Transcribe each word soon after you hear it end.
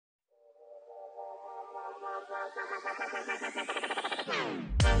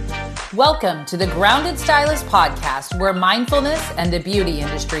Welcome to the Grounded Stylist Podcast, where mindfulness and the beauty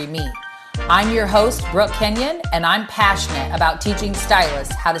industry meet. I'm your host, Brooke Kenyon, and I'm passionate about teaching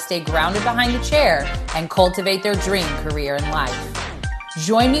stylists how to stay grounded behind the chair and cultivate their dream career in life.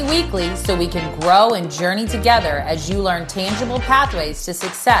 Join me weekly so we can grow and journey together as you learn tangible pathways to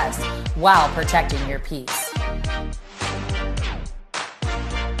success while protecting your peace.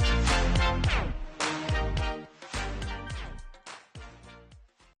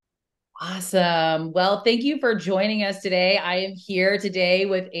 Awesome. Well, thank you for joining us today. I am here today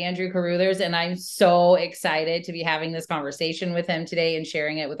with Andrew Carruthers, and I'm so excited to be having this conversation with him today and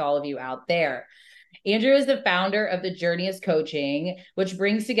sharing it with all of you out there. Andrew is the founder of The Journey is Coaching, which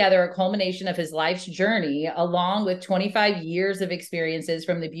brings together a culmination of his life's journey, along with 25 years of experiences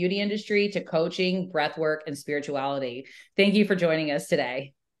from the beauty industry to coaching, breathwork, and spirituality. Thank you for joining us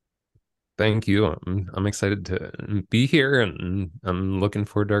today. Thank you. I'm excited to be here, and I'm looking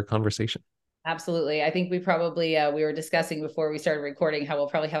forward to our conversation. Absolutely. I think we probably, we were discussing before we started recording how we'll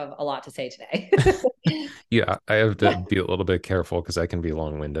probably have a lot to say today. Yeah, I have to be a little bit careful because I can be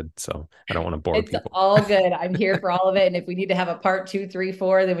long-winded, so I don't want to bore people. It's all good. I'm here for all of it. And if we need to have a part 2, 3,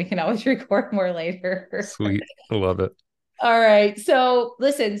 4, then we can always record more later. Sweet. I love it. All right. So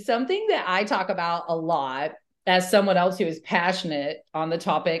listen, something that I talk about a lot as someone else who is passionate on the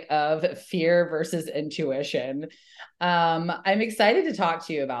topic of fear versus intuition. I'm excited to talk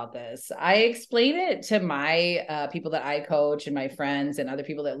to you about this. I explain it to my people that I coach and my friends and other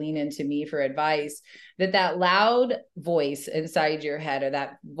people that lean into me for advice, that loud voice inside your head, or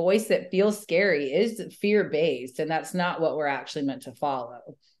that voice that feels scary, is fear-based. And that's not what we're actually meant to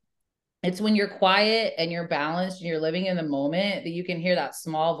follow. It's when you're quiet and you're balanced and you're living in the moment that you can hear that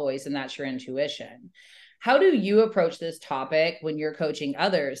small voice, and that's your intuition. How do you approach this topic when you're coaching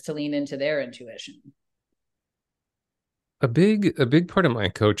others to lean into their intuition? A big part of my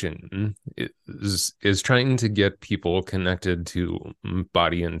coaching is trying to get people connected to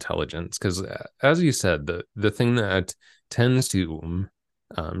body intelligence, because as you said, the thing that tends to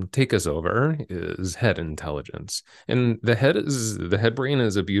take us over is head intelligence. And the head brain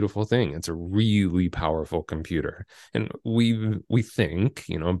is a beautiful thing. It's a really powerful computer. And we think,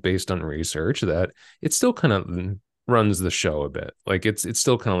 based on research, that it still kind of runs the show a bit. Like it's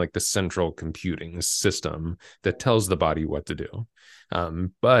still kind of like the central computing system that tells the body what to do.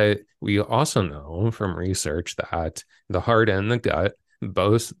 But we also know from research that the heart and the gut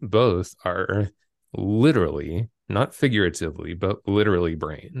both are literally, not figuratively, but literally,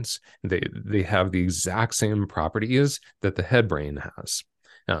 brains. They have the exact same properties that the head brain has.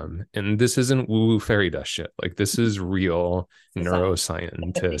 And this isn't woo-woo fairy dust shit. Like, this is real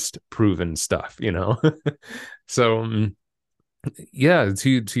neuroscientist proven stuff, So, yeah,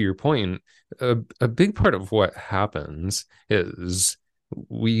 to your point, a big part of what happens is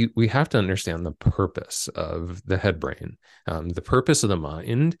we have to understand the purpose of the head brain. The purpose of the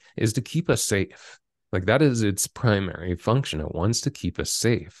mind is to keep us safe. Like, that is its primary function. It wants to keep us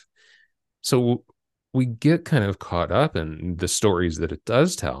safe. So we get kind of caught up in the stories that it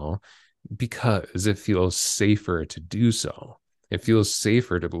does tell because it feels safer to do so. It feels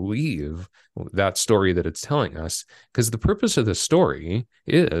safer to believe that story that it's telling us, because the purpose of the story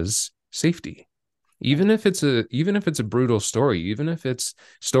is safety. Even if it's a brutal story, even if it's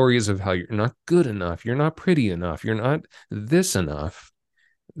stories of how you're not good enough, you're not pretty enough, you're not this enough,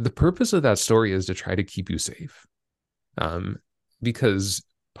 the purpose of that story is to try to keep you safe. Because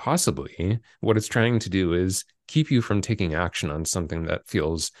possibly what it's trying to do is keep you from taking action on something that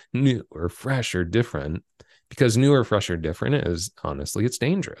feels new or fresh or different, because new or fresh or different is, honestly, it's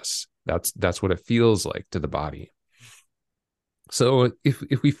dangerous. That's what it feels like to the body. So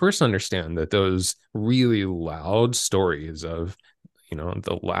if we first understand that those really loud stories of,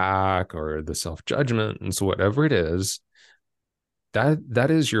 the lack or the self-judgment and so whatever it is, that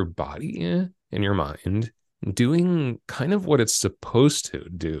is your body and your mind doing kind of what it's supposed to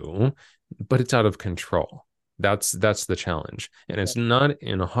do, but it's out of control. That's the challenge, and it's not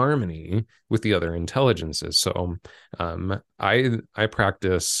in harmony with the other intelligences. So I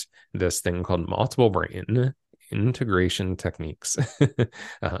practice this thing called multiple brain integration techniques.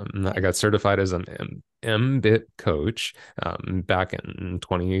 I got certified as an MBIT coach back in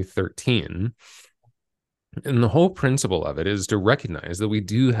 2013. And the whole principle of it is to recognize that we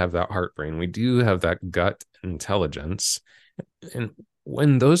do have that heart brain, we do have that gut intelligence. And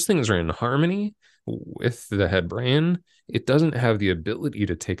when those things are in harmony with the head brain, it doesn't have the ability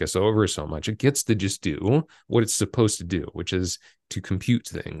to take us over so much. It gets to just do what it's supposed to do, which is to compute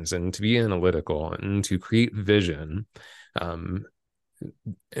things and to be analytical and to create vision. And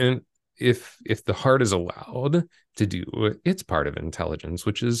if the heart is allowed to do its part of intelligence,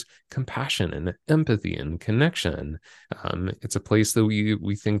 which is compassion and empathy and connection, it's a place that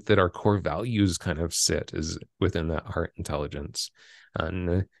we think that our core values kind of sit is within that heart intelligence.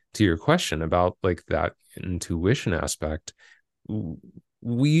 And to your question about like that intuition aspect,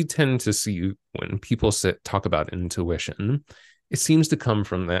 we tend to see when people talk about intuition, it seems to come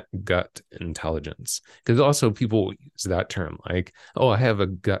from that gut intelligence. Because also people use that term like, oh, I have a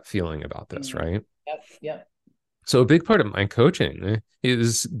gut feeling about this, Mm. right? Yep. Yep. So a big part of my coaching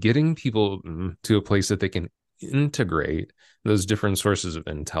is getting people to a place that they can integrate those different sources of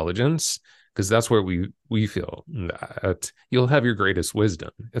intelligence, because that's where we feel that you'll have your greatest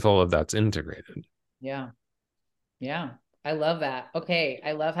wisdom if all of that's integrated. Yeah. Yeah. I love that. Okay.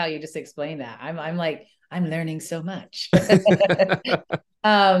 I love how you just explained that. I'm like, I'm learning so much.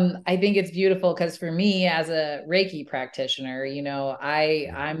 I think it's beautiful because for me as a Reiki practitioner,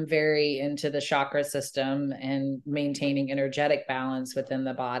 I'm very into the chakra system and maintaining energetic balance within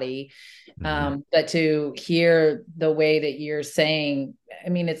the body. Mhm. But to hear the way that you're saying, I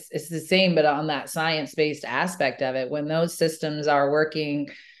mean, it's the same, but on that science-based aspect of it, when those systems are working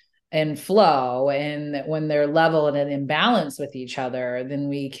and flow and when they're level and in balance with each other, then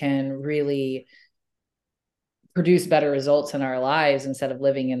we can really produce better results in our lives instead of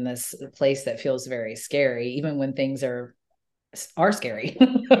living in this place that feels very scary, even when things are scary.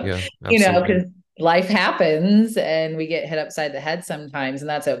 Yeah, Because absolutely. life happens and we get hit upside the head sometimes, and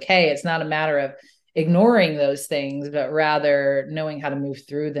that's okay. It's not a matter of ignoring those things, but rather knowing how to move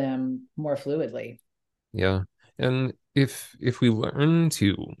through them more fluidly. Yeah. And if we learn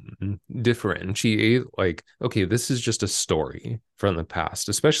to differentiate, like, okay, this is just a story from the past,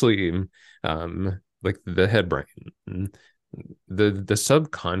 especially like the head brain. The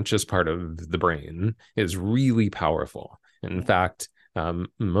subconscious part of the brain is really powerful. In Yeah. fact,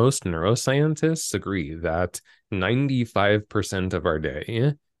 most neuroscientists agree that 95% of our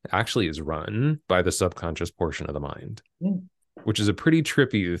day actually is run by the subconscious portion of the mind, Mm. which is a pretty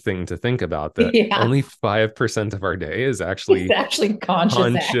trippy thing to think about, that Yeah. only 5% of our day is It's actually actually conscious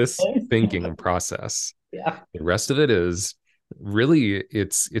conscious action. thinking process. Yeah. The rest of it is really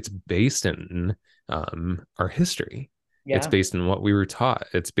it's based in our history. It's Yeah. based in what we were taught.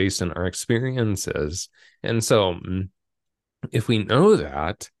 It's based in our experiences. And so if we know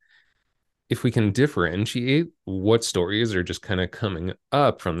that, if we can differentiate what stories are just kind of coming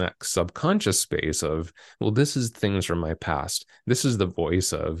up from that subconscious space of, well, this is things from my past. This is the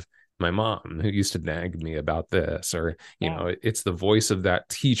voice of my mom who used to nag me about this, or, Yeah. it's the voice of that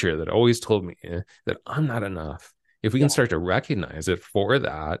teacher that always told me that I'm not enough. If we can Yeah. start to recognize it for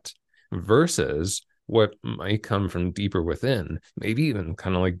that versus what might come from deeper within, maybe even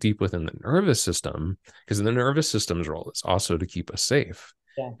kind of like deep within the nervous system, because the nervous system's role is also to keep us safe.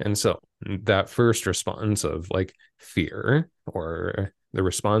 Yeah. And so that first response of like fear, or the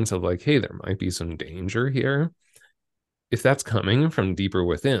response of like, hey, there might be some danger here, if that's coming from deeper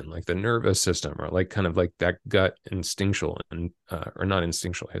within, like the nervous system, or like kind of like that gut instinctual and or not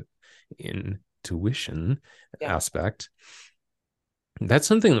instinctual, intuition Yeah. aspect, that's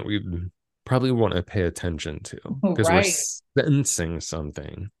something that we probably want to pay attention to, because we're Right. sensing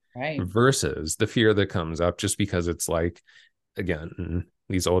something Right. versus the fear that comes up just because it's like, again,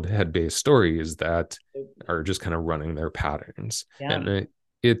 these old head-based stories that are just kind of running their patterns. Yeah. And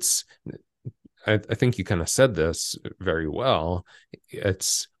it's I think you kind of said this very well.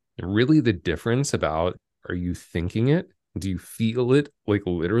 It's really the difference about, are you thinking it? Do you feel it like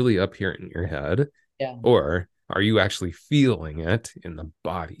literally up here in your head? Yeah. Or are you actually feeling it in the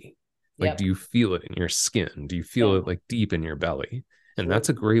body? Like, do Yep. you feel it in your skin? Do you feel Yeah. it like deep in your belly? And True. that's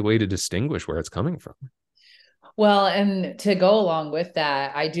a great way to distinguish where it's coming from. Well, and to go along with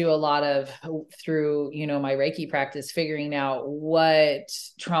that, I do a lot of through, my Reiki practice, figuring out what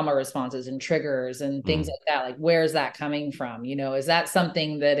trauma responses and triggers and things Mm, like that. Like, where's that coming from? Is that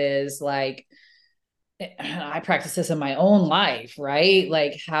something that is like, I practice this in my own life, right?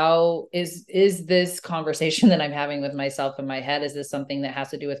 Like, how is this conversation that I'm having with myself in my head? Is this something that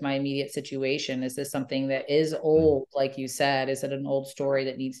has to do with my immediate situation? Is this something that is mm, old, like you said? Is it an old story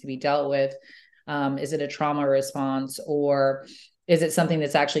that needs to be dealt with? Is it a trauma response, or is it something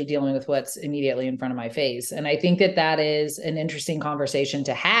that's actually dealing with what's immediately in front of my face? And I think that that is an interesting conversation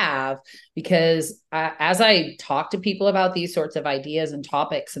to have, because as I talk to people about these sorts of ideas and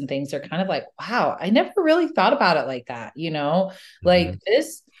topics and things, they're kind of like, wow, I never really thought about it like that. Like mhm,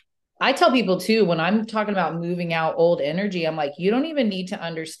 this. I tell people too, when I'm talking about moving out old energy, I'm like, you don't even need to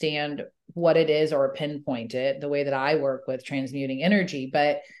understand what it is or pinpoint it the way that I work with transmuting energy.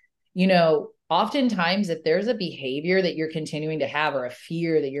 But oftentimes if there's a behavior that you're continuing to have, or a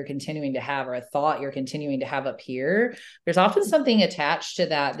fear that you're continuing to have, or a thought you're continuing to have up here, there's often something attached to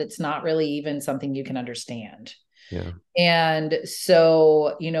that that's not really even something you can understand. Yeah. And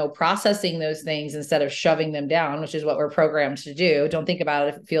so, processing those things instead of shoving them down, which is what we're programmed to do. Don't think about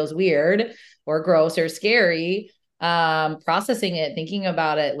it if it feels weird or gross or scary. Processing it, thinking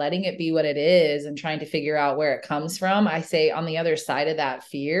about it, letting it be what it is, and trying to figure out where it comes from. I say on the other side of that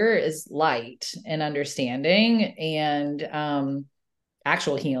fear is light and understanding and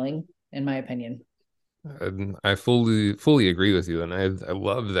actual healing, in my opinion. I fully agree with you, and I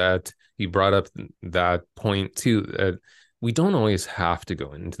love that you brought up that point too. That we don't always have to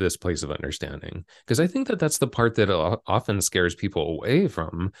go into this place of understanding, because I think that that's the part that often scares people away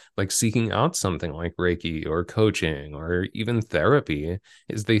from like seeking out something like Reiki or coaching or even therapy.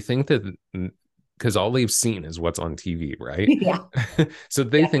 Is they think that because all they've seen is what's on TV, right? Yeah. So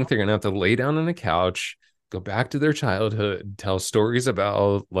they Yeah. think they're gonna have to lay down on a couch, go back to their childhood, tell stories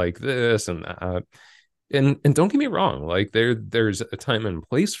about like this and that. And don't get me wrong, like there's a time and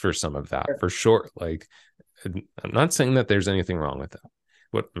place for some of that for sure. Like I'm not saying that there's anything wrong with that.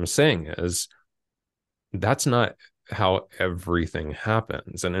 What I'm saying is that's not how everything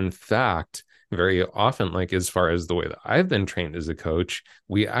happens. And in fact, very often, like as far as the way that I've been trained as a coach,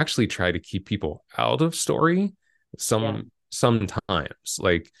 we actually try to keep people out of story Yeah. sometimes,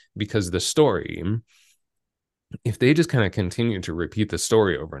 like because the story, if they just kind of continue to repeat the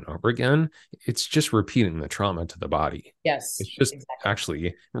story over and over again, it's just repeating the trauma to the body. Yes, It's just exactly.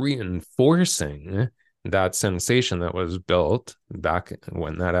 actually reinforcing that sensation that was built back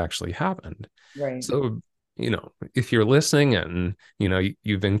when that actually happened. Right. So, if you're listening and,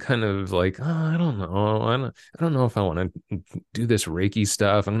 you've been kind of like, oh, I don't know. I don't know if I want to do this Reiki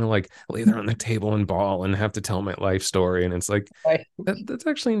stuff. I'm going to like lay there on the table and bawl and have to tell my life story. And it's like, Right. that's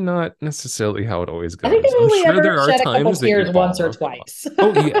actually not necessarily how it always I think goes. I've I'm only sure ever there are shed a couple times that you tears once or bawl. twice.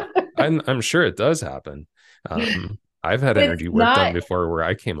 Oh yeah, I'm sure it does happen. I've had But it's energy work done not, before where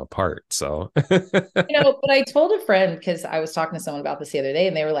I came apart. So but I told a friend, because I was talking to someone about this the other day,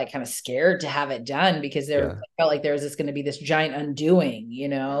 and they were like kind of scared to have it done because they yeah. felt like there was just going to be this giant undoing.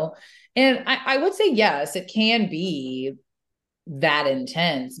 And I would say, yes, it can be that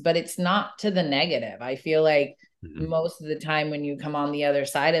intense, but it's not to the negative. I feel like Mhm. most of the time when you come on the other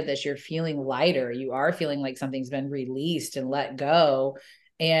side of this, you're feeling lighter. You are feeling like something's been released and let go.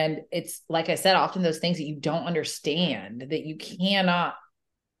 And it's like I said, often those things that you don't understand, that you cannot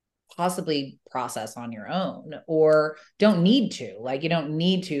possibly process on your own, or don't need to. Like, you don't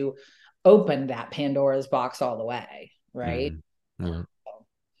need to open that Pandora's box all the way, right? Mhm. Yeah.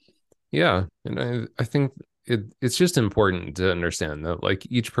 Yeah, and I think it's just important to understand that like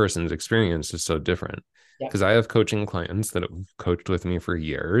each person's experience is so different. Yep. Because I have coaching clients that have coached with me for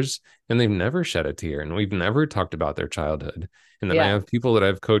years and they've never shed a tear and we've never talked about their childhood. And then I Yeah. have people that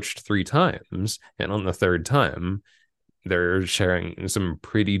I've coached 3 times and on the third time they're sharing some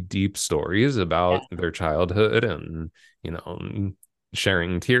pretty deep stories Yeah. about their childhood and you know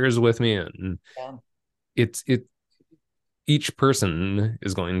sharing tears with me and Yeah. it each person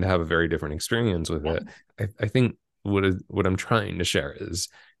is going to have a very different experience with Yeah. it. I think what I'm trying to share is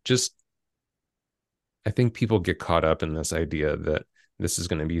just I think people get caught up in this idea that this is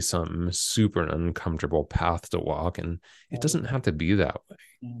going to be some super uncomfortable path to walk, and it Right. doesn't have to be that way,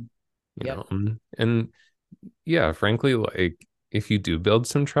 Yeah. you Yep. know. And yeah, frankly, like if you do build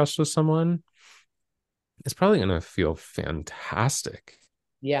some trust with someone, it's probably going to feel fantastic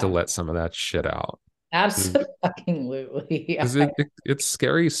to Yeah. let some of that shit out Absolutely. Yeah. because it's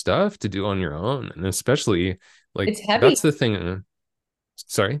scary stuff to do on your own, and especially like It's heavy. that's the thing.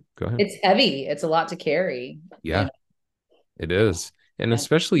 Sorry, go ahead. It's heavy. It's a lot to carry, you Yeah, know. it is. And Yeah.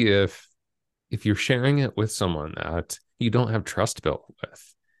 especially if you're sharing it with someone that you don't have trust built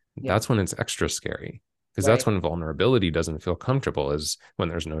with, Yeah. that's when it's extra scary. Because that's Right. when vulnerability doesn't feel comfortable, is when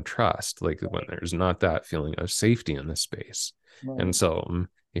there's no trust, like when Right. there's not that feeling of safety in this space. And Right. so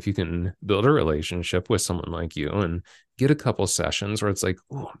if you can build a relationship with someone like you and get a couple sessions where it's like,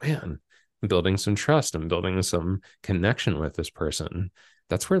 oh man, I'm building some trust, I'm building some connection with this person,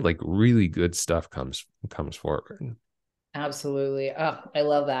 that's where like really good stuff comes forward. Absolutely. Oh, I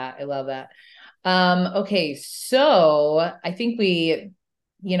love that. I love that. Okay, so I think we,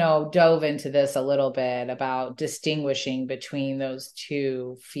 dove into this a little bit about distinguishing between those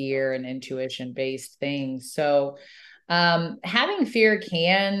two fear and intuition based things. So, having fear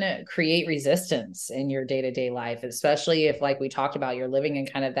can create resistance in your day to day life, especially if, like we talked about, you're living in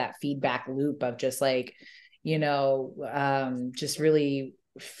kind of that feedback loop of just like, just really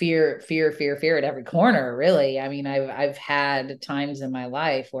fear at every corner, really. I mean, I've had times in my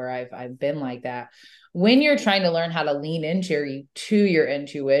life where I've been like that. When you're trying to learn how to lean to your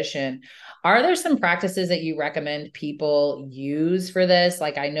intuition, are there some practices that you recommend people use for this?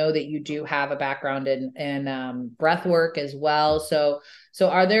 Like, I know that you do have a background in breath work as well. So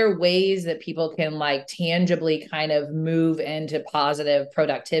are there ways that people can like tangibly kind of move into positive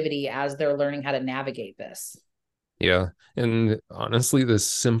productivity as they're learning how to navigate this? Yeah. And honestly, the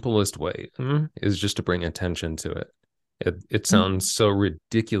simplest way is just to bring attention to it. It sounds so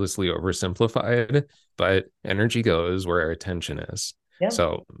ridiculously oversimplified, but energy goes where our attention is. Yeah.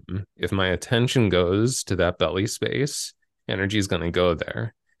 So if my attention goes to that belly space, energy is going to go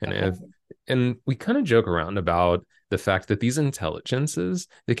there. And Okay. if and we kind of joke around about the fact that these intelligences,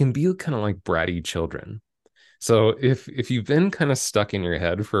 they can be kind of like bratty children. So if you've been kind of stuck in your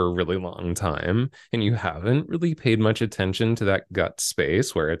head for a really long time and you haven't really paid much attention to that gut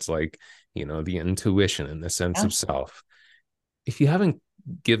space where it's like, the intuition and the sense Yeah. of self, if you haven't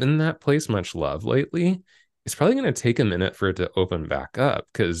given that place much love lately, it's probably going to take a minute for it to open back up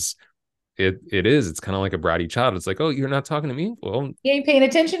because it's kind of like a bratty child. It's like, oh, you're not talking to me? Well, You ain't paying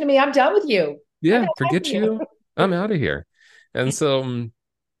attention to me. I'm done with you. I yeah, got time for forget you. you. I'm out of here. And so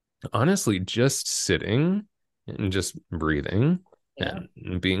honestly, just sitting and just breathing Yeah.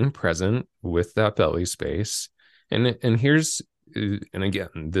 and being present with that belly space. And here's and again,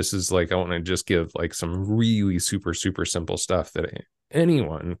 this is like I want to just give like some really super, super simple stuff that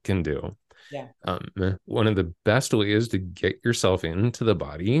anyone can do. Yeah. One of the best ways to get yourself into the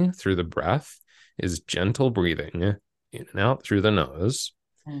body through the breath is gentle breathing in and out through the nose.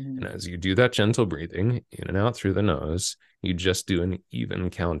 And Mhm. as you do that gentle breathing in and out through the nose, you just do an even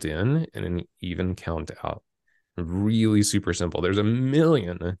count in and an even count out. Really super simple. There's a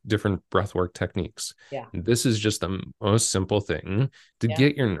million different breathwork techniques. Yeah. This is just the most simple thing to Yeah.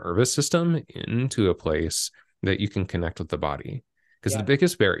 get your nervous system into a place that you can connect with the body. Because the Yeah.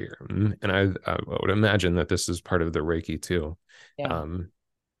 biggest barrier, and I would imagine that this is part of the Reiki too, Yeah. um,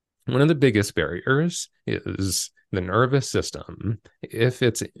 one of the biggest barriers is the nervous system. If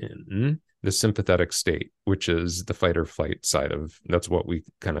it's in the sympathetic state, which is the fight or flight side of that's what we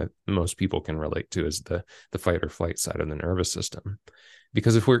kind of most people can relate to is the fight or flight side of the nervous system.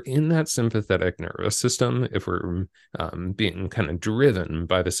 Because if we're in that sympathetic nervous system, if we're being kind of driven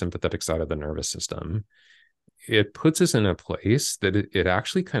by the sympathetic side of the nervous system, it puts us in a place that it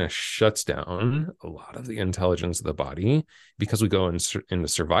actually kind of shuts down a lot of the intelligence of the body because we go into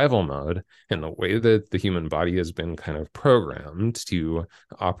survival mode. And the way that the human body has been kind of programmed to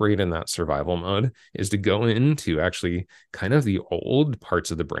operate in that survival mode is to go into actually kind of the old parts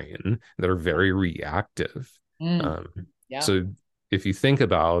of the brain that are very reactive. Mm. Um, Yeah. so if you think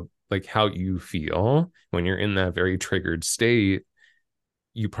about like how you feel when you're in that very triggered state,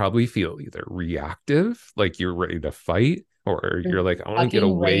 you probably feel either reactive, like you're ready to fight, or you're like, I want to get Fucking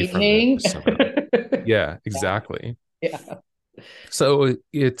away from this raging. somehow. Yeah, Yeah. exactly. Yeah. So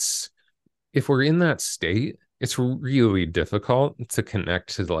it's if we're in that state, it's really difficult to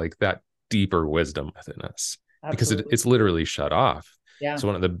connect to like that deeper wisdom within us because Absolutely. it's literally shut off. Yeah. So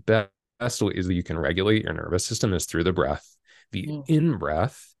one of the best ways that you can regulate your nervous system is through the breath. The Mm. in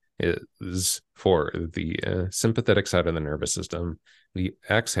breath is for the sympathetic side of the nervous system. The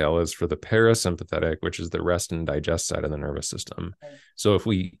exhale is for the parasympathetic, which is the rest and digest side of the nervous system. So if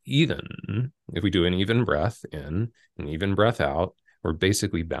we do an even breath in, an even breath out, we're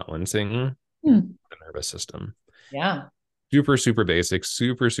basically balancing Mm. the nervous system. Yeah. Super, super basic,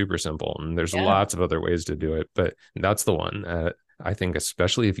 super, super simple. And there's Yeah. lots of other ways to do it, but that's the one that I think,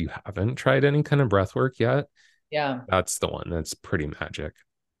 especially if you haven't tried any kind of breath work yet, Yeah. that's the one that's pretty magic.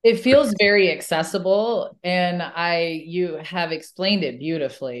 It Pretty feels very accessible, and you have explained it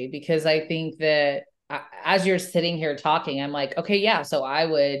beautifully because I think that as you're sitting here talking, I'm like, okay, yeah, so I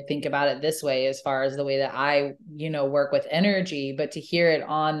would think about it this way as far as the way that I, work with energy, but to hear it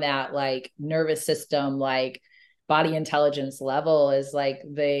on that like nervous system, like body intelligence level is like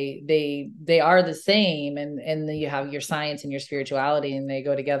they are the same, and then you have your science and your spirituality and they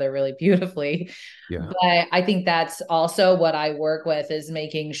go together really beautifully. yeah. But I think that's also what I work with is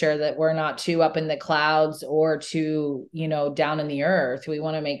making sure that we're not too up in the clouds or too, down in the earth. We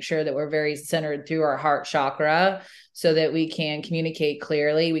want to make sure that we're very centered through our heart chakra so that we can communicate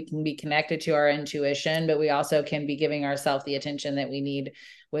clearly. We can be connected to our intuition, but we also can be giving ourselves the attention that we need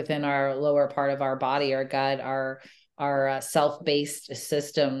within our lower part of our body, our gut, our self-based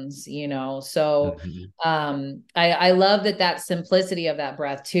systems, so Mhm. I love that simplicity of that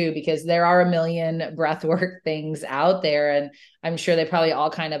breath too, because there are a million breath work things out there, and I'm sure they probably all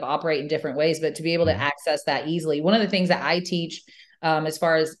kind of operate in different ways, but to be able to Mhm. access that easily. One of the things that I teach as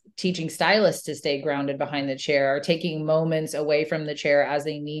far as teaching stylists to stay grounded behind the chair, or taking moments away from the chair as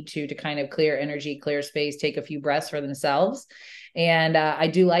they need to kind of clear energy, clear space, take a few breaths for themselves. And I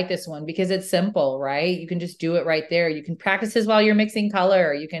do like this one because it's simple, right? You can just do it right there. You can practice this while you're mixing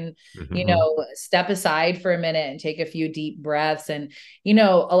color. You can, Mm-hmm. step aside for a minute and take a few deep breaths. And, a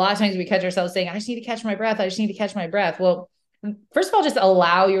lot of times we catch ourselves saying, I just need to catch my breath. I just need to catch my breath. Well, first of all, just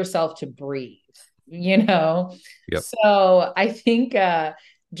allow yourself to breathe, you know? Yep. So I think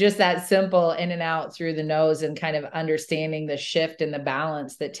just that simple in and out through the nose and kind of understanding the shift and the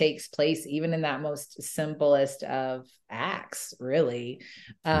balance that takes place, even in that most simplest of acts, really,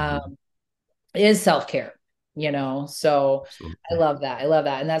 um, Mm-hmm. is self-care, So I Absolutely. love that. I love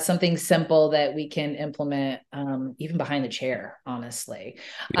that. And that's something simple that we can implement even behind the chair, honestly.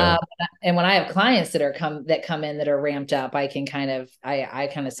 Yeah. And when I have clients that come in that are ramped up, I can I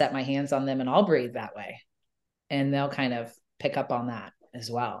kind of set my hands on them and I'll breathe that way. And they'll kind of pick up on that as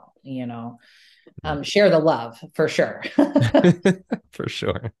well. Share the love for sure. For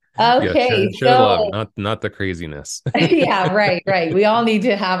sure. Yeah, Okay, share the love, so not the craziness. yeah, right, right. We all need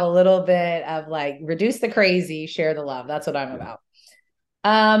to have a little bit of like reduce the crazy, share the love. That's what I'm Yeah.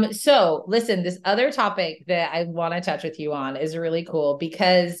 about. So listen, this other topic that I want to touch with you on is really cool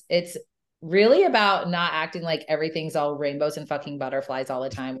because it's really about not acting like everything's all rainbows and fucking butterflies all the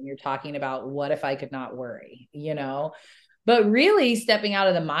time when you're talking about what if I could not worry, but really stepping out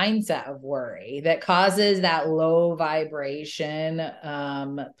of the mindset of worry that causes that low vibration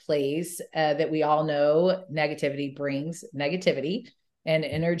place that we all know negativity brings negativity, and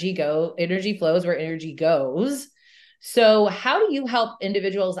energy flows where energy goes. So how do you help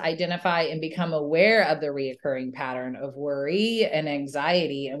individuals identify and become aware of the reoccurring pattern of worry and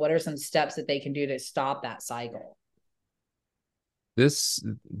anxiety, and what are some steps that they can do to stop that cycle? This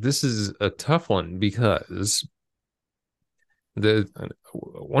is a tough one because I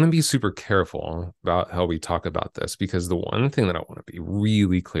want to be super careful about how we talk about this, because the one thing that I want to be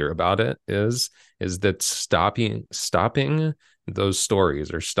really clear about it is that stopping those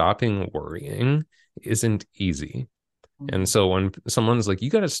stories or stopping worrying isn't easy. And Mm-hmm. so when someone's like, you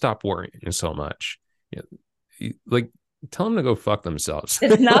got to stop worrying so much, like, tell them to go fuck themselves.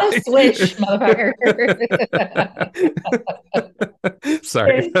 It's not a switch, motherfucker.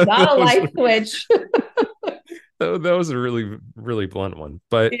 Sorry, It's not a light switch. that was a really, really blunt one.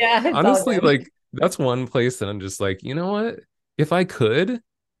 But Yeah, it's all honestly, good. like, that's one place that I'm just like, you know what? If I could,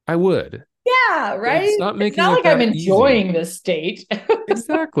 I would. Yeah, Like, right. stop It's making not it like I'm that easy. enjoying this state.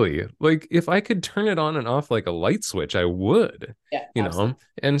 Exactly. Like, if I could turn it on and off like a light switch, I would, Yeah, you absolutely. know?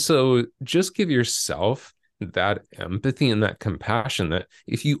 And so just give yourself that empathy and that compassion that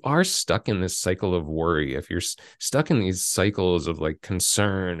if you are stuck in this cycle of worry, if you're stuck in these cycles of like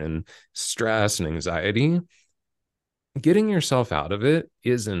concern and stress and anxiety, getting yourself out of it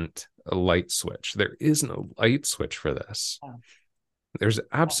isn't a light switch. There isn't a light switch for this. Oh, There's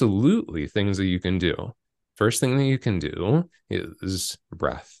absolutely things that you can do. First thing that you can do is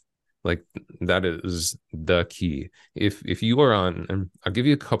breath. Like, that is the key. If you are on, and I'll give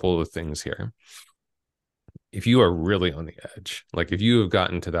you a couple of things here. If you are really on the edge, like if you have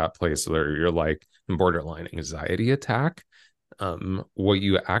gotten to that place where you're like borderline anxiety attack, what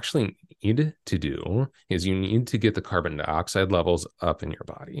you actually need to do is you need to get the carbon dioxide levels up in your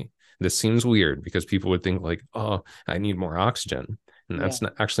body. This seems weird because people would think like, oh, I need more oxygen. And yeah. that's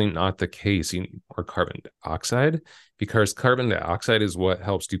actually not the case. You need more carbon dioxide because carbon dioxide is what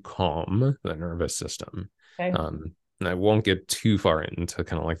helps to calm the nervous system. Okay. And I won't get too far into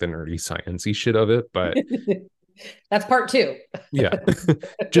kind of like the nerdy sciencey shit of it, but That's part two. yeah,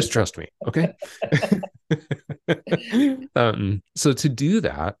 just trust me, okay? So to do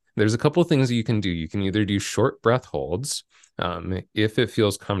that, there's a couple of things you can do. You can either do short breath holds, if it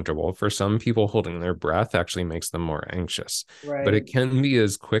feels comfortable. For some people, holding their breath actually makes them more anxious, but Right. it can be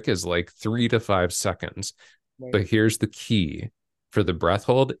as quick as like 3 to 5 seconds. Right. But here's the key for the breath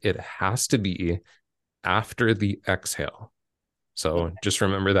hold: it has to be after the exhale. So just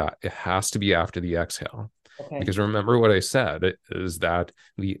remember that it has to be after the exhale. Okay. Because remember what I said is that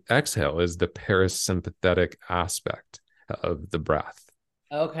the exhale is the parasympathetic aspect of the breath.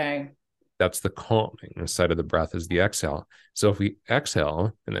 Okay. That's the calming side of the breath is the exhale. So if we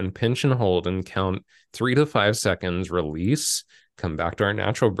exhale and then pinch and hold and count 3 to 5 seconds, release, come back to our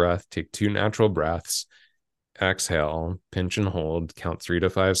natural breath, take 2 natural breaths, exhale, pinch and hold, count 3 to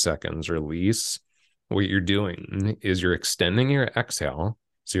 5 seconds, release. What you're doing is you're extending your exhale.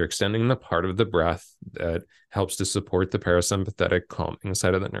 So you're extending the part of the breath that helps to support the parasympathetic calming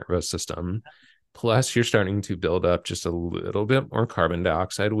side of the nervous system. Plus, you're starting to build up just a little bit more carbon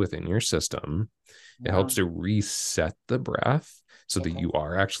dioxide within your system. It helps Wow. to reset the breath so that Okay. you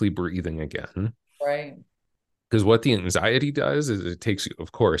are actually breathing again. Right. Because what the anxiety does is it takes you,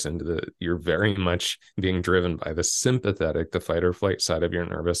 of course, into you're very much being driven by the sympathetic, the fight or flight side of your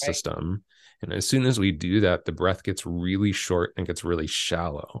nervous Right. system. And as soon as we do that, the breath gets really short and gets really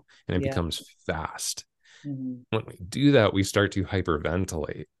shallow and it Yeah. becomes fast. Hmm. When we do that, we start to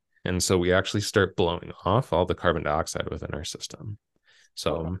hyperventilate. And so we actually start blowing off all the carbon dioxide within our system. Okay.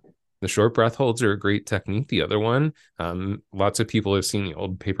 So the short breath holds are a great technique. The other one, lots of people have seen the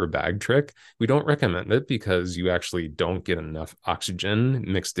old paper bag trick. We don't recommend it because you actually don't get enough oxygen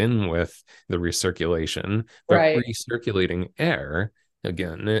mixed in with the recirculation, but Right. recirculating air,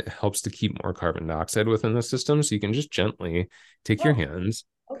 again, it helps to keep more carbon dioxide within the system. So you can just gently take your Oh, hands,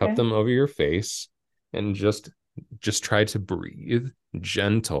 cup okay. them over your face, and just try to breathe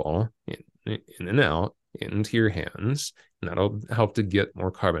gentle in and out into your hands, and that'll help to get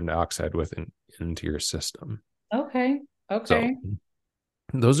more carbon dioxide within into your system. Okay. So Okay.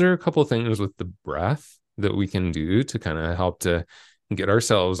 those are a couple of things with the breath that we can do to kind of help to get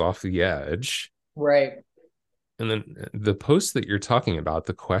ourselves off the edge. Right. And then the post that you're talking about,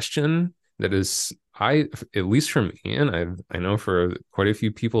 the question that is, at least for me, and I know for quite a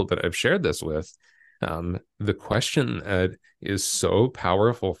few people that I've shared this with, the question that is so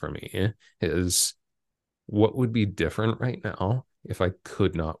powerful for me is, what would be different right now if I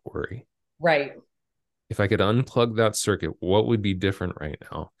could not worry? Right. If I could unplug that circuit, what would be different right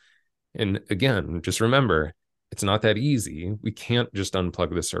now? And again, just remember, it's not that easy. We can't just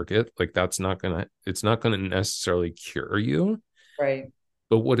unplug the circuit. Like it's not gonna necessarily cure you. Right.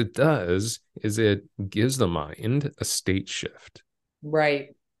 But what it does is it gives the mind a state shift.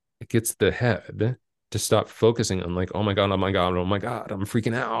 Right. It gets the head to stop focusing on like, oh my God, oh my God, oh my God, I'm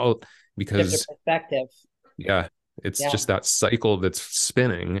freaking out. Shift of Because perspective. yeah, it's Yeah. just that cycle that's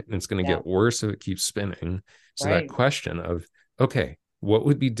spinning and it's going to Yeah. get worse if it keeps spinning. So that Right. question of, okay, what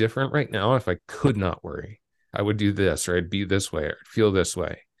would be different right now if I could not worry? I would do this, or I'd be this way, or I'd feel this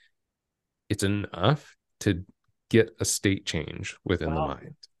way. It's enough to get a state change within the Wow.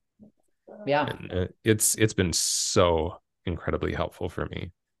 mind. Yeah. And it's been so incredibly helpful for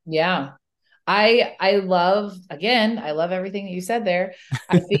me. Yeah. I love, again, I love everything that you said there.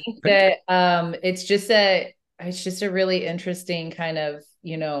 I think that it's just a really interesting kind of,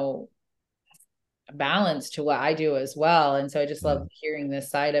 balance to what I do as well. And so I just love Mm. hearing this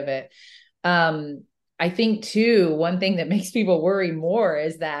side of it. Um, I think too, one thing that makes people worry more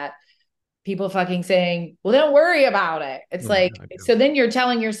is that people fucking saying, well, don't worry about it. It's Oh my like, God. Yeah. so then you're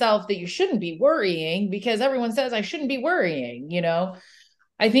telling yourself that you shouldn't be worrying because everyone says I shouldn't be worrying.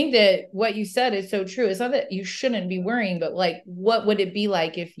 I think that what you said is so true. It's not that you shouldn't be worrying, but like, what would it be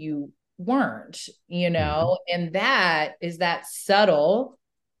like if you weren't, Mhm. And that is that subtle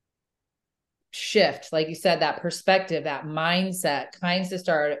shift, like you said, that perspective, that mindset kinds of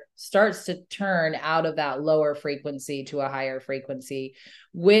starts to turn out of that lower frequency to a higher frequency,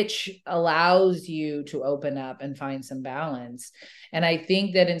 which allows you to open up and find some balance. And I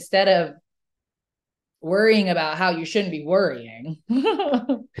think that instead of worrying about how you shouldn't be worrying,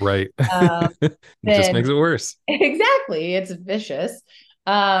 Right. um, It just then makes it worse. exactly, it's vicious.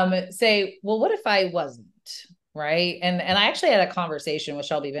 Say, well, what if I wasn't? Right. And I actually had a conversation with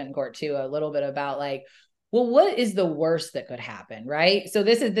Shelby Bentoncourt too, a little bit about like, well, what is the worst that could happen? Right. So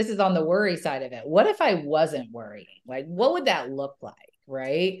this is on the worry side of it. What if I wasn't worrying? Like, what would that look like?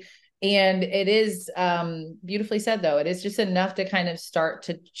 Right. And it is beautifully said, though. It is just enough to kind of start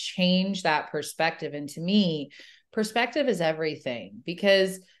to change that perspective. And to me, perspective is everything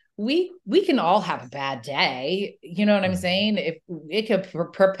because we can all have a bad day, you know what I'm Mhm. saying? If it could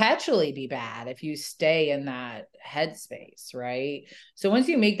perpetually be bad if you stay in that headspace, right? So once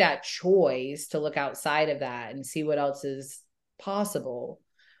you make that choice to look outside of that and see what else is possible,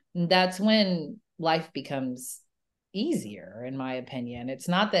 that's when life becomes easier, in my opinion. It's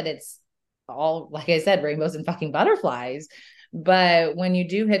not that it's all, like I said, rainbows and fucking butterflies, but when you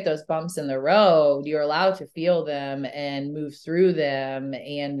do hit those bumps in the road, you're allowed to feel them and move through them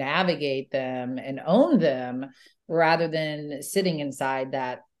and navigate them and own them rather than sitting inside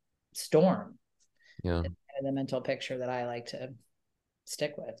that storm. Yeah. It's kind of the mental picture that I like to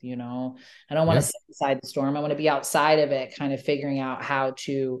stick with. I don't want to Yeah. sit inside the storm. I want to be outside of it, kind of figuring out how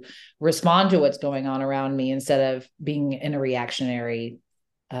to respond to what's going on around me instead of being in a reactionary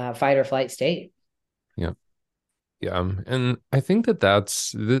fight or flight state. Yeah. Yeah, and I think that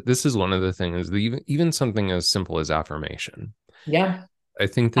this is one of the things that even something as simple as affirmation. Yeah. I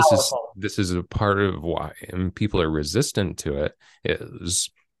think Powerful. this is a part of why and people are resistant to it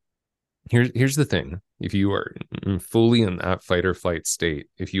is Here's the thing. If you are fully in that fight or flight state,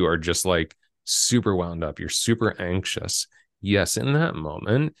 if you are just like super wound up, you're super anxious, yes, in that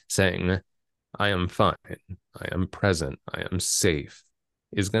moment, saying, I am fine, I am present, I am safe,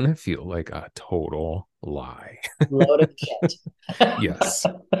 is going to feel like a total lie. Load of shit. Yes.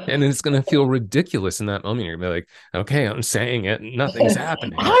 And it's going to feel ridiculous in that moment. You're going to be like, okay, I'm saying it, nothing's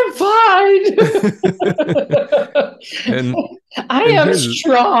happening. I'm fine. and I and am here's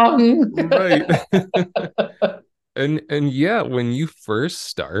strong. right. And yeah, when you first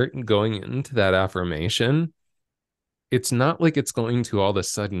start going into that affirmation, it's not like it's going to all of a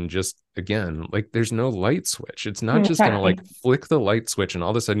sudden just again, like there's no light switch. It's not just going to Right. like flick the light switch and all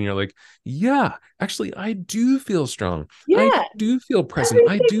of a sudden you're like, yeah, actually, I do feel strong. I Yeah, do feel present.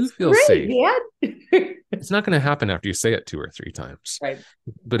 I do everything's feel great, safe. man. It's not going to happen after you say it two or three times. Right.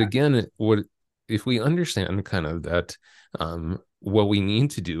 But again, what if we understand kind of that what we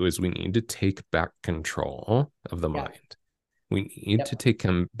need to do is we need to take back control of the Yeah. mind. We need Yep. to take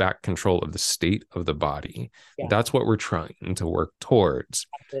back control of the state of the body. Yeah. That's what we're trying to work towards.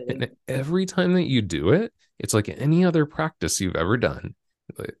 Absolutely. And every time that you do it, it's like any other practice you've ever done.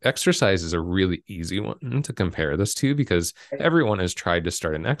 Exercise is a really easy one to compare this to because Right. everyone has tried to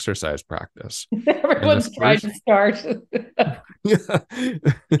start an exercise practice. And the Everyone's trying to first, start.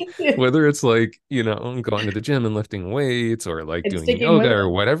 yeah, whether it's like, going to the gym and lifting weights or like And doing sticking with yoga or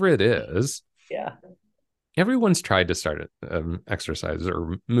it. whatever it is, Yeah. everyone's tried to start exercise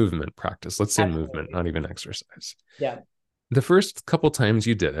or movement practice. Let's say movement, Absolutely. not even exercise. Yeah. The first couple times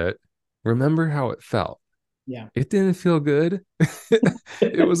you did it, remember how it felt. Yeah. It didn't feel good.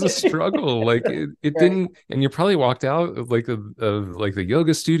 It was a struggle. Like it Right. didn't, and you probably walked out of like the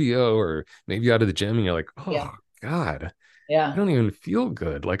yoga studio or maybe out of the gym and you're like, Yeah. oh God, I Yeah. don't even feel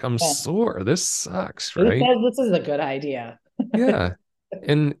good. Like I'm Yeah. sore. This sucks, Who right? says this is a good idea? Yeah.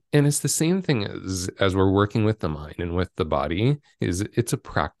 And it's the same thing as we're working with the mind and with the body is it's a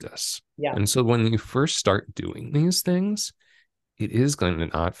practice. Yeah. And so when you first start doing these things, it is going to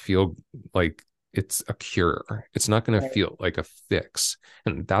not feel like it's a cure. It's not going to Right. feel like a fix.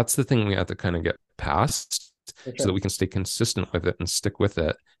 And that's the thing we have to kind of get past For so that sure. we can stay consistent with it and stick with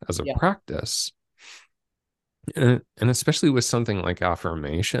it as a Yeah. practice. And especially with something like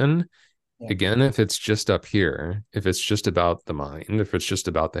affirmation, Yeah. again, if it's just up here, if it's just about the mind, if it's just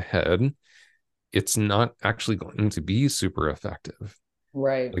about the head, it's not actually going to be super effective.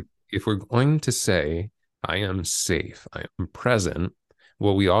 Right. Like if we're going to say, I am safe, I am present,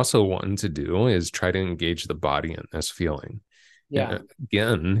 what we also want to do is try to engage the body in this feeling. Yeah. And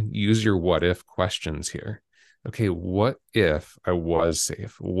again, use your what if questions here. Okay, what if I was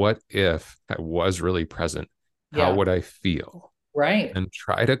safe? What if I was really present? How Yeah. would I feel? Right. And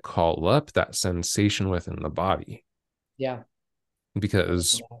try to call up that sensation within the body. Yeah.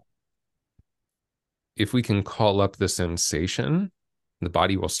 Because if we can call up the sensation, the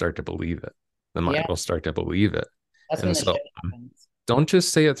body will start to believe it. The mind Yeah. will start to believe it. That's when And the so shit happens. don't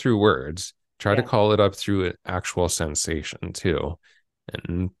just say it through words, try to Yeah. call it up through an actual sensation too.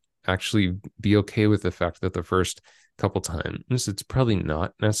 And actually be okay with the fact that the first couple times it's probably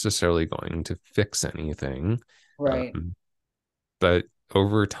not necessarily going to fix anything. Right. Um, but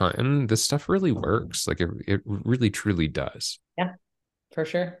over time, this stuff really works. Like it really truly does. Yeah. For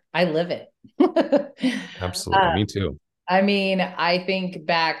sure. I live it. Absolutely. Me too. I mean, I think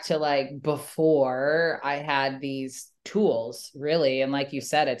back to like before I had these tools, really. And like you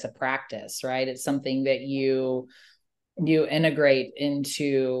said, it's a practice, right? It's something that you integrate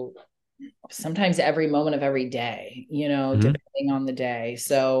into sometimes every moment of every day, Mhm. depending on the day.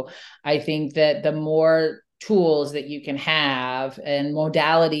 So I think that the more tools that you can have and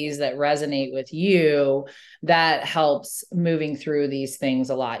modalities that resonate with you, that helps moving through these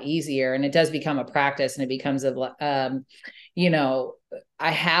things a lot easier. And it does become a practice and it becomes you know,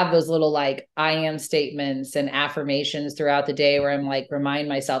 I have those little like I am statements and affirmations throughout the day where I'm like, remind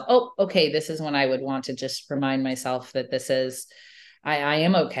myself, oh, okay, this is when I would want to just remind myself that this is, I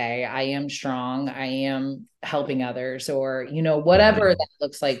am okay. I am strong. I am helping others, or, whatever Mhm. that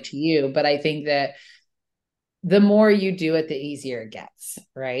looks like to you. But I think that the more you do it, the easier it gets.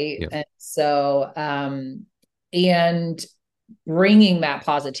 Right. Yeah. And so, and bringing that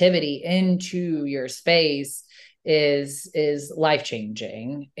positivity into your space is life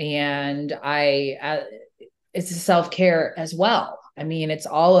changing. And it's a self-care as well. I mean, it's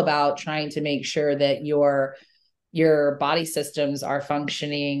all about trying to make sure that your body systems are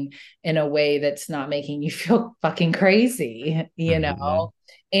functioning in a way that's not making you feel fucking crazy, Mhm.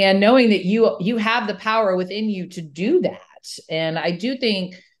 and knowing that you have the power within you to do that. And I do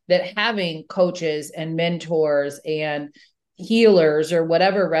think that having coaches and mentors and healers or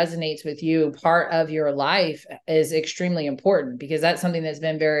whatever resonates with you part of your life is extremely important, because that's something that's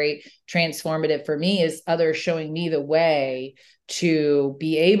been very transformative for me, is others showing me the way to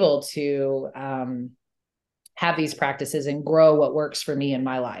be able to have these practices and grow what works for me in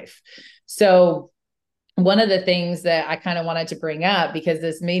my life. So one of the things that I kind of wanted to bring up, because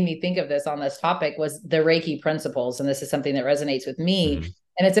this made me think of this on this topic, was the Reiki principles. And this is something that resonates with me. Mhm.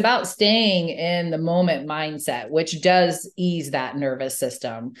 And it's about staying in the moment mindset, which does ease that nervous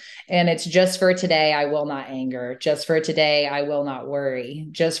system. And it's just for today, I will not anger. Just for today, I will not worry.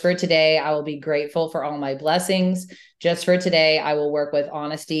 Just for today, I will be grateful for all my blessings. Just for today, I will work with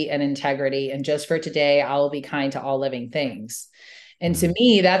honesty and integrity. And just for today, I will be kind to all living things. And to Mhm.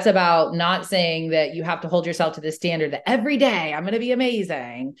 me, that's about not saying that you have to hold yourself to the standard that every day I'm going to be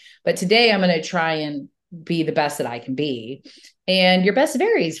amazing, but today I'm going to try and be the best that I can be. And your best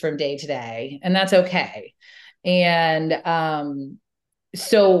varies from day to day, and that's okay. And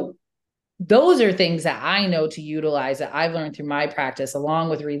so those are things that I know to utilize, that I've learned through my practice, along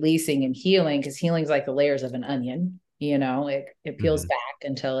with releasing and healing, because healing is like the layers of an onion. It peels Mhm. back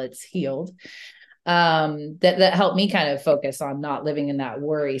until it's healed. That helped me kind of focus on not living in that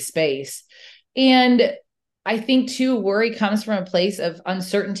worry space. And I think too, worry comes from a place of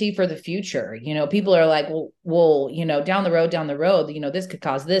uncertainty for the future. People are like, well, down the road, this could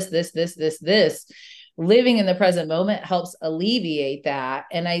cause this. Living in the present moment helps alleviate that.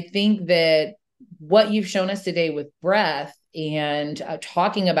 And I think that what you've shown us today with breath and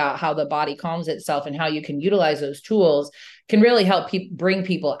talking about how the body calms itself and how you can utilize those tools can really help bring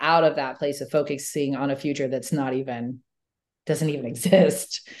people out of that place of focusing on a future that's not even doesn't even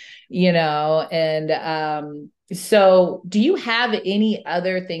exist. And so do you have any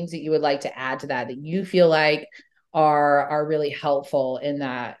other things that you would like to add to that you feel like are really helpful, in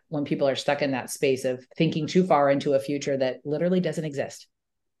that when people are stuck in that space of thinking too far into a future that literally doesn't exist?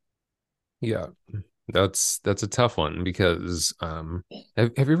 Yeah, that's a tough one because have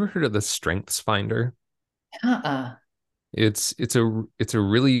you ever heard of the Strengths Finder? Uh-uh. It's a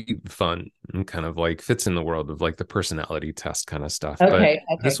really fun and kind of like fits in the world of like the personality test kind of stuff, but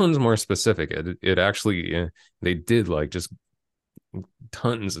this Okay. one's more specific. It actually they did like just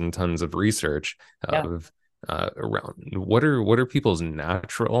tons and tons of research Yeah. of around what are people's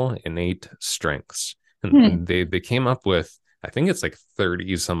natural innate strengths, Hmm. and they came up with, I think it's like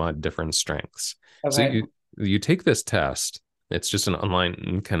 30 some odd different strengths. So Okay. you take this test. It's just an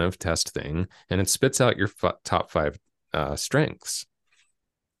online kind of test thing, and it spits out your top five strengths.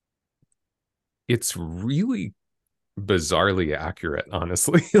 It's really bizarrely accurate,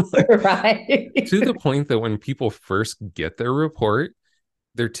 honestly. Like Right. to the point that when people first get their report,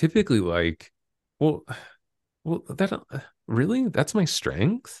 they're typically like, "Well, that really, that's my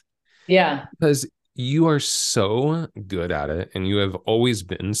strength," Yeah. because you are so good at it, and you have always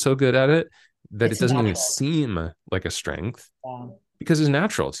been so good at it that it It's doesn't even natural. seem like a strength Yeah. because it's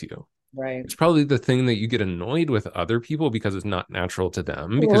natural to you. Right. It's probably the thing that you get annoyed with other people because it's not natural to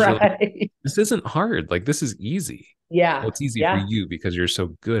them, because you're like, Right. this isn't hard. Like, this is easy. Well, Yeah. it's easy for Yeah. you because you're so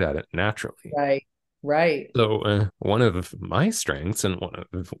good at it naturally. Right. Right. So, one of my strengths and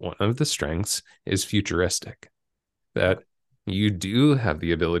one of the strengths is futuristic. That you do have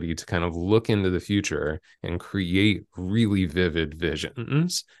the ability to kind of look into the future and create really vivid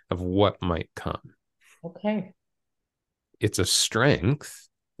visions of what might come. Okay. It's a strength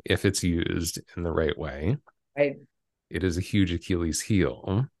if it's used in the right way. Right. It is a huge Achilles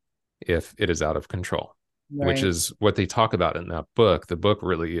heel if it is out of control, which Right. is what they talk about in that book. The book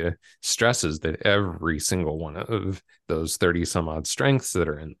really stresses that every single one of those 30 some odd strengths that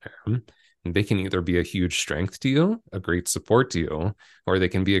are in there, they can either be a huge strength to you, a great support to you, or they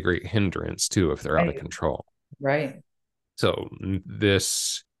can be a great hindrance too if they're out of Right. control. Right. So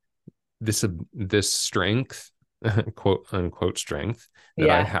this strength, quote unquote strength, that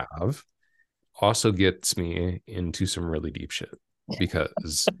I Yeah. have also gets me into some really deep shit,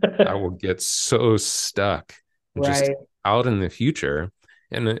 because I will get so stuck just Right. out in the future.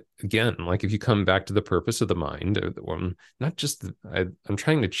 And again, like if you come back to the purpose of the mind, not just I'm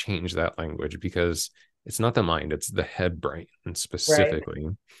trying to change that language, because it's not the mind, it's the head brain. And Right. specifically,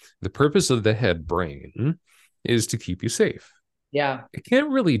 the purpose of the head brain is to keep you safe. Yeah. It can't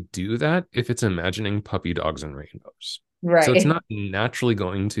really do that if it's imagining puppy dogs and rainbows. So it's Right. not naturally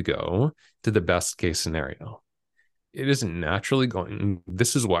going to go to the best case scenario. It is naturally going.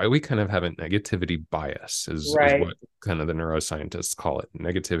 This is why we kind of have a negativity bias, is Right. what kind of the neuroscientists call it,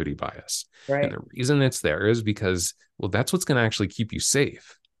 negativity bias. And Right. the reason it's there is because, well, that's what's going to actually keep you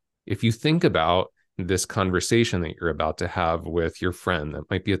safe. If you think about this conversation that you're about to have with your friend that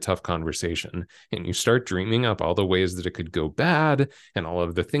might be a tough conversation, and you start dreaming up all the ways that it could go bad and all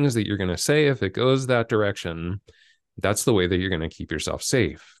of the things that you're going to say if it goes that direction, that's the way that you're going to keep yourself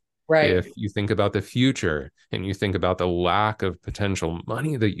safe. Right. If you think about the future and you think about the lack of potential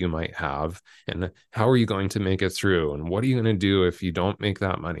money that you might have, and how are you going to make it through, and what are you going to do if you don't make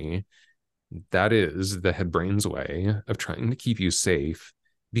that money, that is the head brain's way of trying to keep you safe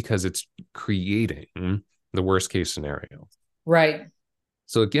because it's creating the worst case scenario. Right.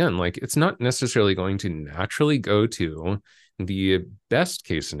 So again, like it's not necessarily going to naturally go to the best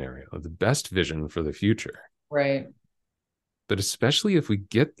case scenario, the best vision for the future. Right. But especially if we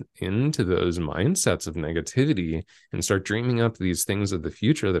get into those mindsets of negativity and start dreaming up these things of the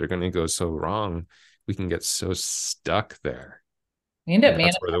future that are going to go so wrong, we can get so stuck there. You end up And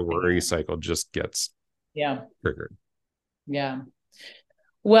that's where the manifesting worry it. cycle just gets Yeah. triggered. Yeah.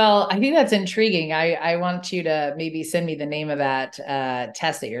 Well, I think that's intriguing. I want you to maybe send me the name of that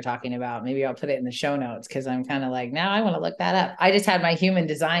test that you're talking about. Maybe I'll put it in the show notes because I'm kind of like, now I want to look that up. I just had my human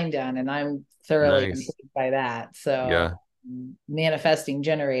design done and I'm thoroughly Nice. intrigued by that. So Yeah. manifesting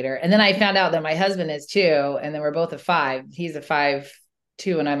generator. And then I found out that my husband is too, and then we're both a 5. He's a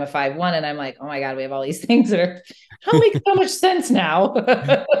 5-2 and I'm a 5-1. And I'm like, oh my God, we have all these things that are don't make so much sense now.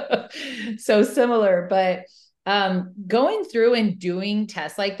 So similar, but going through and doing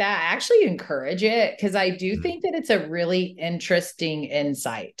tests like that, I actually encourage it because I do think that it's a really interesting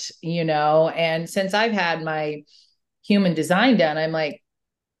insight, and since I've had my human design done, I'm like,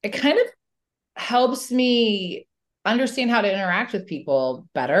 it kind of helps me understand how to interact with people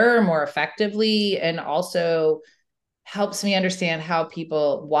better, more effectively, and also helps me understand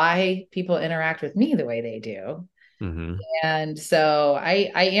why people interact with me the way they do. Mm-hmm. And so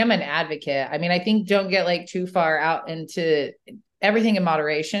I am an advocate. I mean, I think don't get like too far out into everything in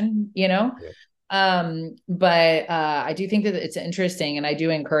moderation, Yeah. But I do think that it's interesting, and I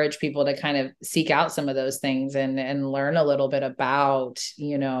do encourage people to kind of seek out some of those things and learn a little bit about,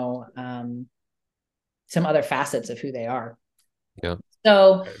 some other facets of who they are. Yeah.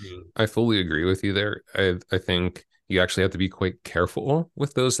 So I mean, I fully agree with you there. I think you actually have to be quite careful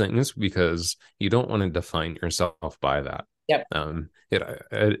with those things because you don't want to define yourself by that. yep.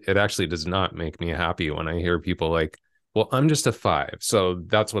 It actually does not make me happy when I hear people like, "Well, I'm just a 5, so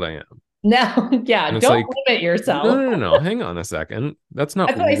that's what I am." No, yeah, And it's don't like, limit no, yourself. no, no, no. Hang on a second. That's not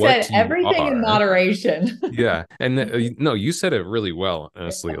That's what I said. what you Everything in are. moderation. Yeah. And no, you said it really well,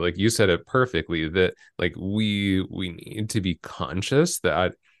 honestly. Like you said it perfectly that like we need to be conscious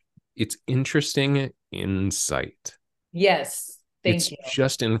that it's interesting insight. Yes. It's Thank you.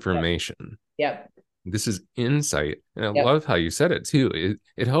 just Yep. information. Yep. This is insight. And I Yep. love how you said it too.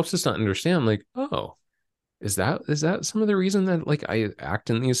 It helps us to understand like, oh, is that some of the reason that like I act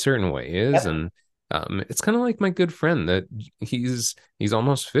in these certain ways? Yep. And it's kind of like my good friend that he's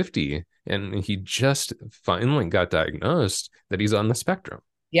almost 50 and he just finally got diagnosed that he's on the spectrum.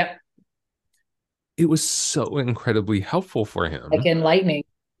 Yep. It was so incredibly helpful for Like him. enlightening.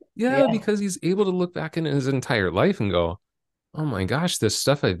 Yeah, Yeah. because he's able to look back in his entire life and go, oh my gosh, this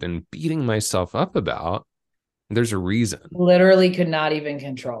stuff I've been beating myself up about, there's a reason. Literally could not even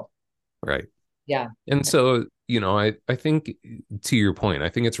control. Right. Yeah. And so, I think to your point, I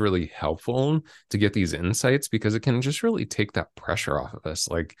think it's really helpful to get these insights because it can just really take that pressure off of us.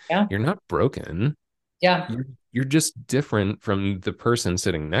 Like Yeah. you're not broken. Yeah. You're just different from the person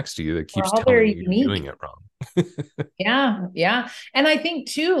sitting next to you that We're keeps all telling very you you're unique. doing it wrong. Yeah. Yeah. And I think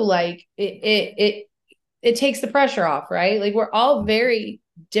too, like it takes the pressure off, right? Like we're all very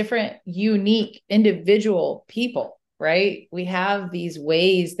different, unique, individual people, right? We have these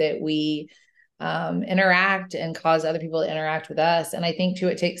ways that we interact and cause other people to interact with us. And I think too,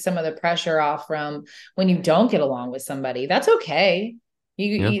 it takes some of the pressure off from when you don't get along with somebody. That's okay.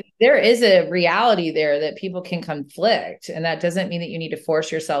 Yeah. There is a reality there that people can conflict, and that doesn't mean that you need to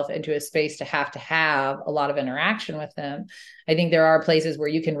force yourself into a space to have a lot of interaction with them. I think there are places where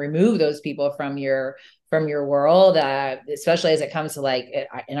you can remove those people from your world, especially as it comes to like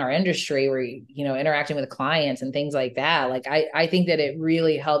in our industry where interacting with clients and things like that. Like I think that it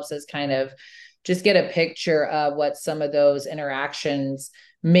really helps us kind of just get a picture of what some of those interactions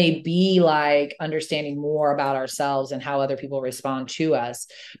may be like, understanding more about ourselves and how other people respond to us.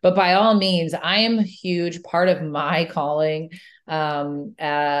 But by all means, I am a huge part of my calling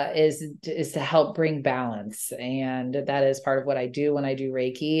is to help bring balance, and that is part of what I do when I do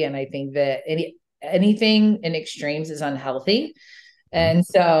Reiki. And I think that anything in extremes is unhealthy. Mhm. And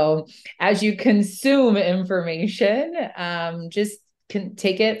so as you consume information, just can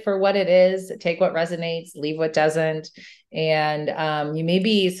take it for what it is, take what resonates, leave what doesn't. And you may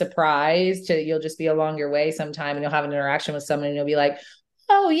be surprised you'll just be along your way sometime and you'll have an interaction with someone and you'll be like,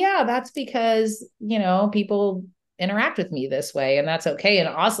 oh yeah, that's because, people interact with me this way, and that's okay. And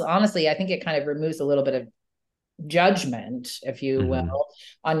also, honestly, I think it kind of removes a little bit of judgment, if you Mm-hmm. will,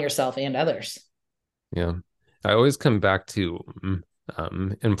 on yourself and others. Yeah. I always come back to,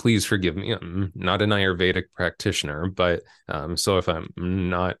 and please forgive me, I'm not an Ayurvedic practitioner, but so if I'm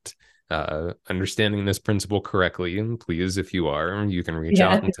not understanding this principle correctly, and please, if you are, you can reach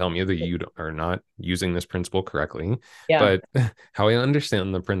Yeah. out and tell me that you are not using this principle correctly. Yeah. But how I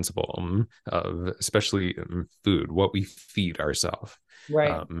understand the principle of especially food, what we feed ourselves,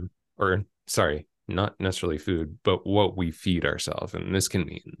 Right. or sorry, not necessarily food, but what we feed ourselves. And this can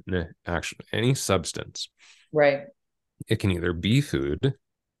mean actually any substance. Right. It can either be food,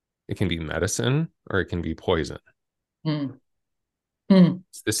 it can be medicine, or it can be poison. Mm. Mm.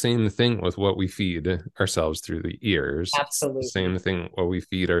 It's the same thing with what we feed ourselves through the ears. It's the Absolutely. same thing what we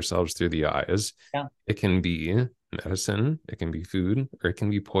feed ourselves through the eyes. Yeah. It can be medicine, it can be food, or it can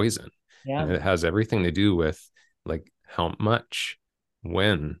be poison. And Yeah. it has everything to do with like how much,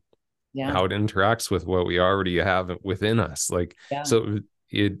 when, Yeah. how it interacts with what we already have within us. Like, Yeah. so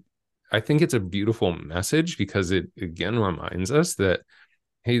it, I think it's a beautiful message because it again reminds us that,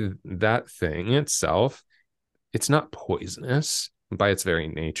 hey, that thing itself, it's not poisonous by its very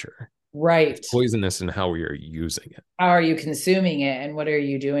nature. It's Right. poisonous in how we are using it. How are you consuming it and what are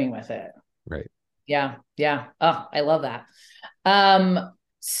you doing with it? Right. Yeah. Yeah. Oh, I love that.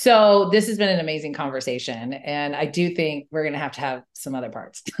 So this has been an amazing conversation, and I do think we're going to have some other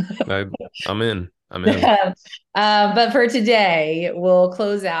parts. I, I'm in. I'm in. But for today, we'll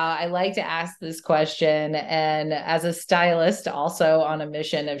close out. I like to ask this question, and as a stylist, also on a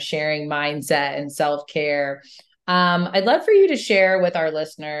mission of sharing mindset and self care, I'd love for you to share with our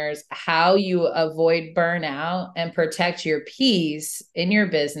listeners how you avoid burnout and protect your peace in your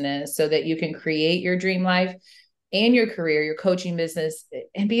business so that you can create your dream life and your career, your coaching business,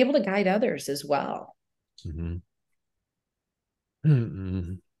 and be able to guide others as well. Mm-hmm.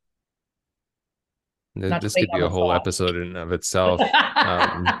 Not to This put you could be on a the whole episode in and of itself.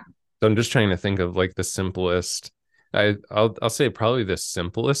 spot. So I'm just trying to think of like the simplest. I'll say probably the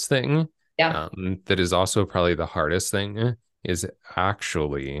simplest thing, Yeah. that is also probably the hardest thing is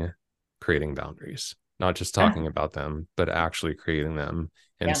actually creating boundaries, not just Yeah. talking about them, but actually creating them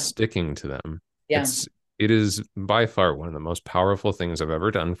and Yeah. sticking to them. Yeah. It is by far one of the most powerful things I've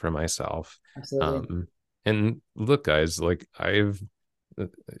ever done for myself. Absolutely. And look, guys, like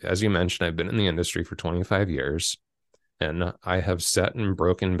as you mentioned, I've been in the industry for 25 years and I have set and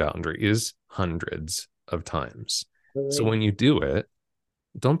broken boundaries hundreds of times. So Absolutely. when you do it,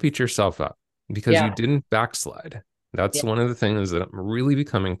 don't beat yourself up because you Yeah. didn't backslide. Yeah. That's one of the things that I'm really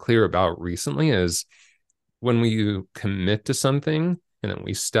becoming clear about recently is when we commit to something and then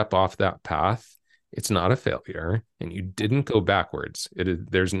we step off that path, it's not a failure and you didn't go backwards.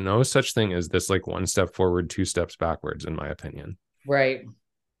 There's no such thing as this like one step forward, two steps backwards, in my opinion. Right.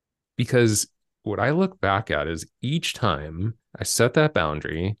 Because what I look back at is each time I set that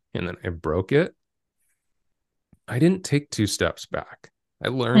boundary and then I broke it, I didn't take two steps back. I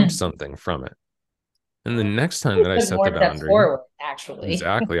learned Hmm. something from it. And the next time that I Took set the more steps boundary, forward, actually.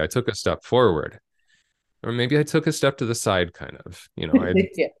 exactly, I took a step forward. Or maybe I took a step to the side, kind of.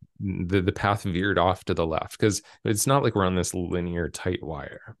 Yeah. The path veered off to the left because it's not like we're on this linear tight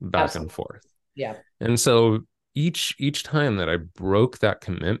wire back and Absolutely. forth. Yeah. And so each time that I broke that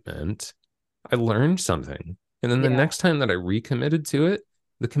commitment, I learned something. And then the Yeah. next time that I recommitted to it,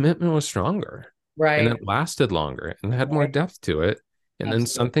 the commitment was stronger and Right. it lasted longer and had more Right. depth to it. And then Absolutely.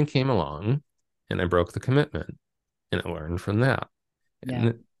 something came along and I broke the commitment and I learned from that. Yeah.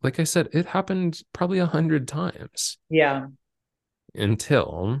 And like I said, it happened probably 100 times Yeah.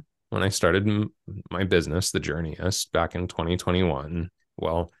 until when I started my business, The Journeyist, back in 2021.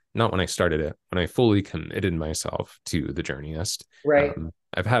 Well, not when I started it, when I fully committed myself to The Journeyist. Right.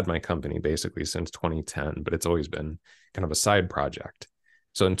 I've had my company basically since 2010, but it's always been kind of a side project.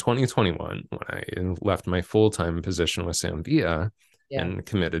 So in 2021, when I left my full-time position with Samvia Yeah. and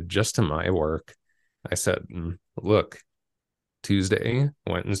committed just to my work, I said, look, Tuesday,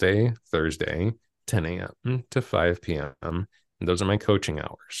 Wednesday, Thursday, 10 a.m. to 5 p.m. Those are my coaching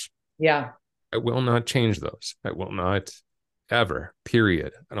hours. Yeah. I will not change those. I will not ever,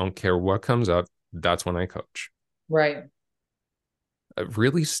 period. I don't care what comes up. That's when I coach. Right. I've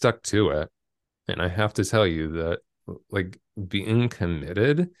really stuck to it. And I have to tell you that like being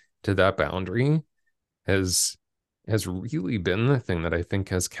committed to that boundary has really been the thing that I think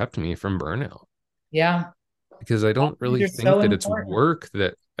has kept me from burnout. Yeah. because I don't really They're think so that it's important. work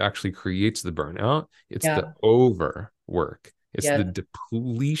that actually creates the burnout. It's the Yeah. overwork. It's the Yes.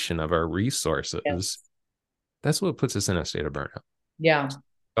 depletion of our resources. Yes. That's what puts us in a state of burnout. Yeah.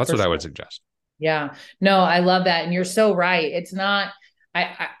 That's For what I would sure. suggest. Yeah. No, I love that. And you're so right. It's not,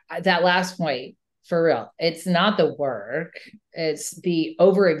 that last point for real. It's not the work, it's the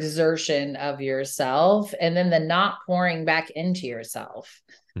overexertion of yourself and then the not pouring back into yourself.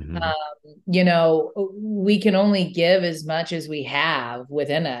 Mm-hmm. We can only give as much as we have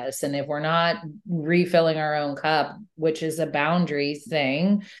within us. And if we're not refilling our own cup, which is a boundaries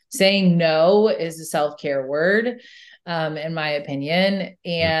thing, saying no is a self care word, in my opinion.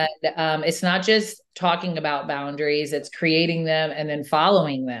 And it's not just talking about boundaries, it's creating them and then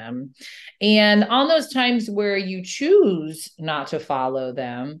following them. And on those times where you choose not to follow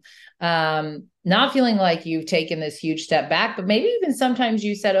them, not feeling like you've taken this huge step back, but maybe even sometimes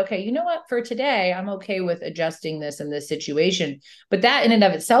you said, okay, you know what, for today, I'm okay with adjusting this in this situation. But that in and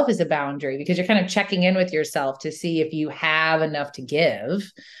of itself is a boundary because you're kind of checking in with yourself to see if you have enough to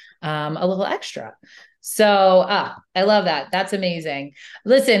give, a little extra. So I love that. That's amazing.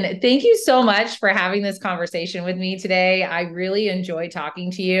 Listen, thank you so much for having this conversation with me today. I really enjoyed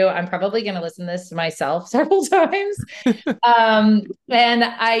talking to you. I'm probably going to listen to this to myself several times. And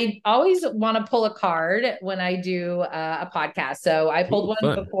I always want to pull a card when I do a podcast. So I pulled Ooh,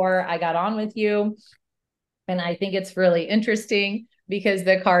 one fun. before I got on with you. And I think it's really interesting because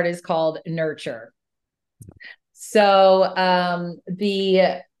the card is called Nurture. So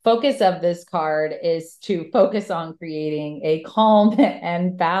the focus of this card is to focus on creating a calm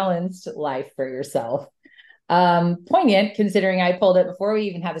and balanced life for yourself. Poignant considering I pulled it before we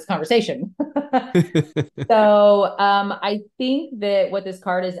even had this conversation. So I think that what this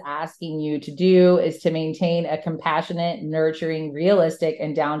card is asking you to do is to maintain a compassionate, nurturing, realistic,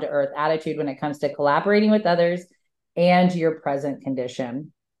 and down to earth attitude when it comes to collaborating with others and your present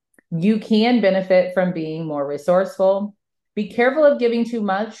condition. You can benefit from being more resourceful. Be careful of giving too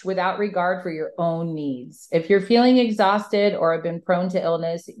much without regard for your own needs. If you're feeling exhausted or have been prone to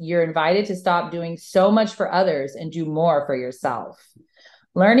illness, you're invited to stop doing so much for others and do more for yourself.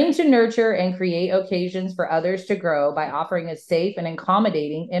 Learning to nurture and create occasions for others to grow by offering a safe and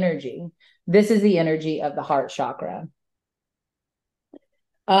accommodating energy. This is the energy of the heart chakra.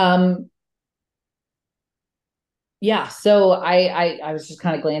 Um, yeah, so I was just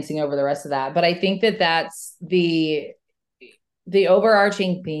kind of glancing over the rest of that, but I think that that's the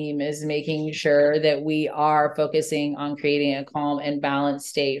overarching theme is making sure that we are focusing on creating a calm and balanced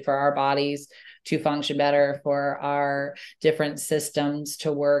state for our bodies to function better, for our different systems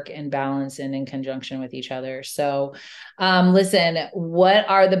to work in balance and in conjunction with each other. So, listen, what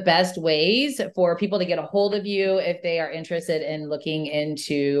are the best ways for people to get a hold of you if they are interested in looking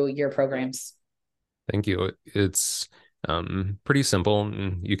into your programs? Thank you. It's pretty simple.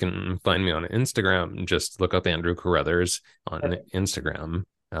 You can find me on Instagram. Just look up Andrew Carruthers on Instagram.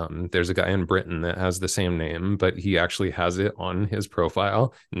 There's a guy in Britain that has the same name, but he actually has it on his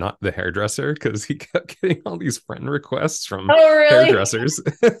profile, not the hairdresser, because he kept getting all these friend requests from Oh, really? hairdressers.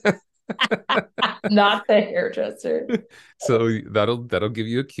 Not the hairdresser. So that'll give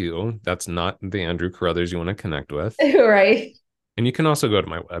you a cue. That's not the Andrew Carruthers you want to connect with. Right. And you can also go to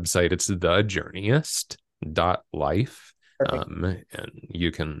my website. It's thejourneyist.life. Perfect. And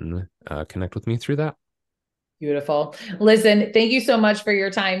you can connect with me through that. Beautiful. Listen, thank you so much for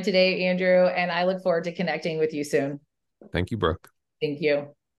your time today, Andrew. And I look forward to connecting with you soon. Thank you, Brooke. Thank you.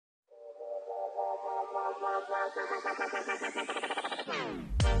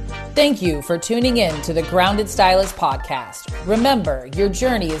 Thank you for tuning in to the Grounded Stylist podcast. Remember, your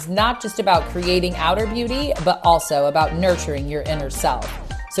journey is not just about creating outer beauty, but also about nurturing your inner self.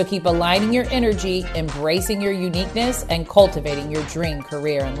 So keep aligning your energy, embracing your uniqueness, and cultivating your dream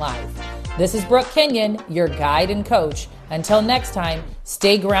career in life. This is Brooke Kenyon, your guide and coach. Until next time,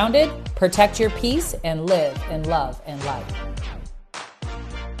 stay grounded, protect your peace, and live in love and light.